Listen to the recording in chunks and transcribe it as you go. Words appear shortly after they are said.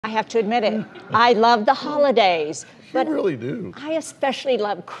have to admit it. I love the holidays. But you really do. I especially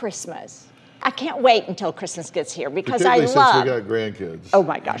love Christmas. I can't wait until Christmas gets here because I Particularly love. since we got grandkids. Oh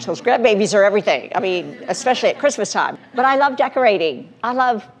my gosh, those grandbabies are everything. I mean, especially at Christmas time. But I love decorating. I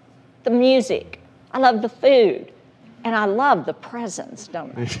love the music. I love the food. And I love the presents,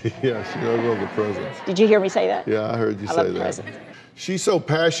 don't I? Yes, I love the presents. Did you hear me say that? Yeah, I heard you say love that. Presents. She's so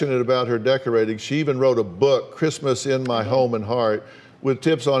passionate about her decorating, she even wrote a book, Christmas in My Home and Heart, with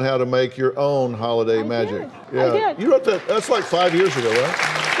tips on how to make your own holiday magic. Yeah. I did. You wrote that, that's like 5 years ago, right?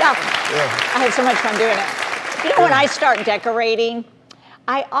 Yeah. I had so much fun doing it. You know, when I start decorating,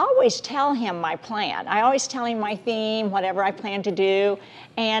 I always tell him my plan. I always tell him my theme, whatever I plan to do,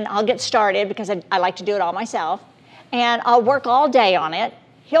 and I'll get started because I like to do it all myself. And I'll work all day on it.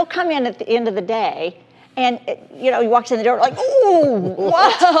 He'll come in at the end of the day, and you know, he walks in the door like, "Ooh,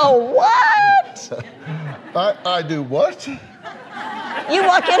 whoa, what?" I do what? You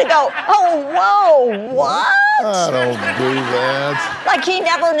walk in and go, "Oh, whoa, what?" I don't do that. Like he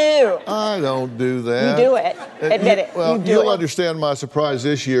never knew. I don't do that. You do it. Admit it. Well, you'll understand my surprise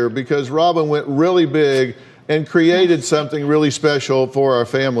this year because Robin went really big and created something really special for our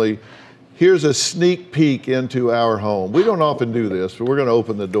family. Here's a sneak peek into our home. We don't often do this, but we're going to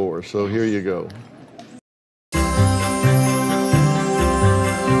open the door, so here you go.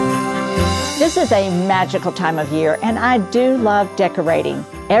 This is a magical time of year, and I do love decorating.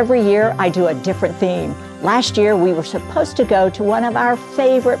 Every year, I do a different theme. Last year, we were supposed to go to one of our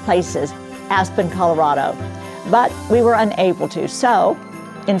favorite places, Aspen, Colorado, but we were unable to, so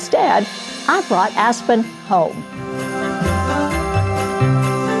instead, I brought Aspen home.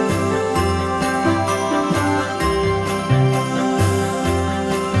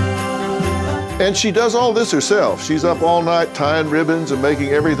 And she does all this herself. She's up all night tying ribbons and making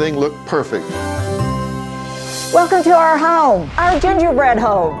everything look perfect. Welcome to our home, our gingerbread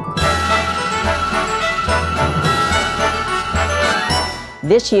home.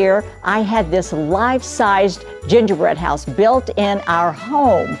 This year, I had this life-sized gingerbread house built in our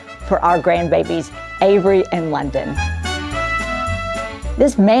home for our grandbabies, Avery and London.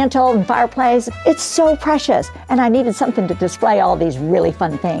 This mantle and fireplace, it's so precious, and I needed something to display all these really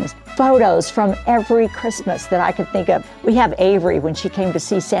fun things. Photos from every Christmas that I could think of. We have Avery when she came to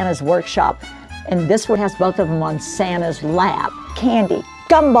see Santa's workshop, and this one has both of them on Santa's lap. Candy,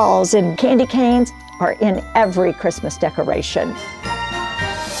 gumballs, and candy canes are in every Christmas decoration.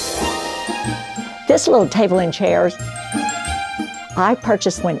 This little table and chairs, I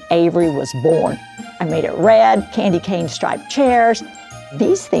purchased when Avery was born. I made it red, candy cane striped chairs.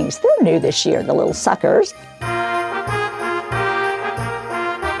 These things, they're new this year, the little suckers.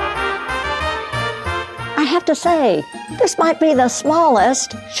 I have to say, this might be the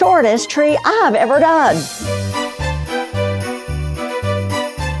smallest, shortest tree I've ever done.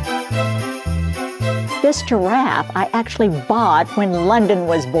 This giraffe I actually bought when London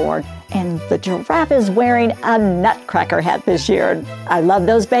was born, and the giraffe is wearing a nutcracker hat this year. I love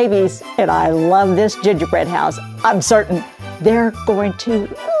those babies, and I love this gingerbread house. I'm certain they're going to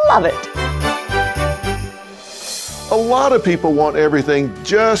love it. A lot of people want everything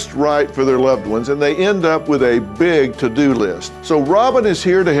just right for their loved ones, and they end up with a big to-do list. So Robin is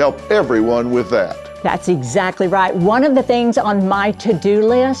here to help everyone with that. That's exactly right. One of the things on my to-do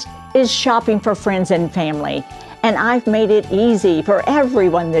list is shopping for friends and family. And I've made it easy for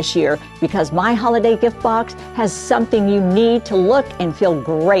everyone this year because my holiday gift box has something you need to look and feel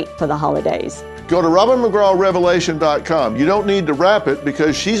great for the holidays. Go to RobinMcGrawRevelation.com. You don't need to wrap it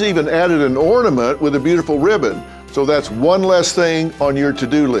because she's even added an ornament with a beautiful ribbon. So that's one less thing on your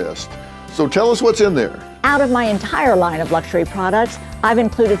to-do list. So tell us what's in there. Out of my entire line of luxury products, I've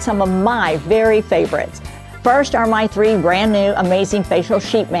included some of my very favorites. First are my 3 brand new amazing facial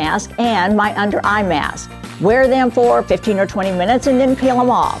sheet masks and my under eye mask. Wear them for 15 or 20 minutes and then peel them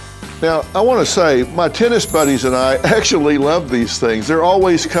off. Now, I want to say, my tennis buddies and I actually love these things. They're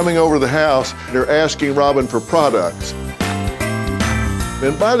always coming over the house. They're asking Robin for products.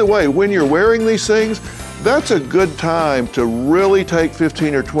 And by the way, when you're wearing these things, that's a good time to really take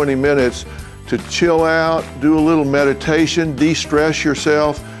 15 or 20 minutes to chill out, do a little meditation, de-stress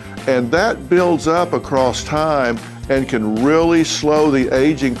yourself, and that builds up across time and can really slow the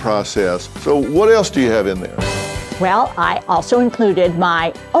aging process. So what else do you have in there? Well, I also included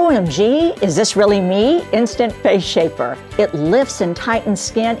my OMG, is this really me? Instant Face Shaper. It lifts and tightens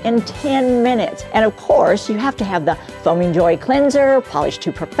skin in 10 minutes. And of course, you have to have the Foaming Joy Cleanser, Polish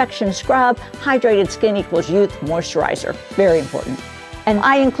to Perfection Scrub, Hydrated Skin Equals Youth Moisturizer. Very important. And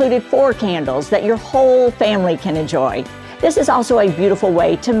I included 4 candles that your whole family can enjoy. This is also a beautiful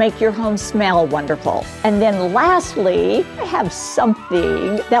way to make your home smell wonderful. And then lastly, I have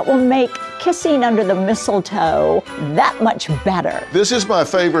something that will make kissing under the mistletoe that much better. This is my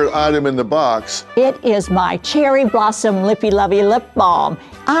favorite item in the box. It is my Cherry Blossom Lippy Lovey Lip Balm.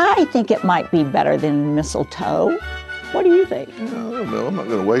 I think it might be better than mistletoe. What do you think? I don't know, I'm not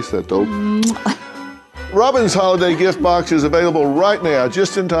gonna waste that though. Robin's holiday gift box is available right now,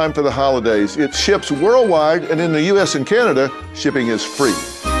 just in time for the holidays. It ships worldwide, and in the US and Canada, shipping is free.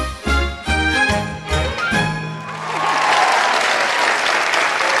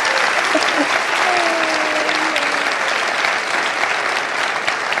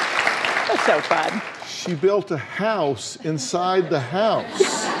 That's so fun. She built a house inside the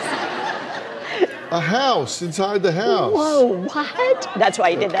house. A house inside the house. Whoa, what? That's why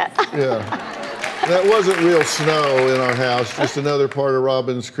you did that. Yeah. That wasn't real snow in our house, just another part of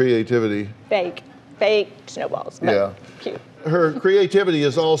Robin's creativity. Fake snowballs. Yeah. Cute. Her creativity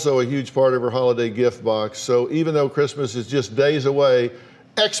is also a huge part of her holiday gift box. So even though Christmas is just days away,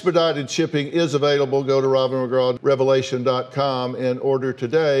 expedited shipping is available. Go to robinmcgrawrevelation.com and order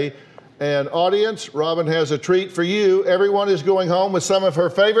today. And audience, Robin has a treat for you. Everyone is going home with some of her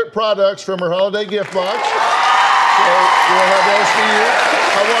favorite products from her holiday gift box. So we'll have those for you.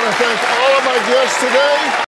 I want to thank all of my guests today.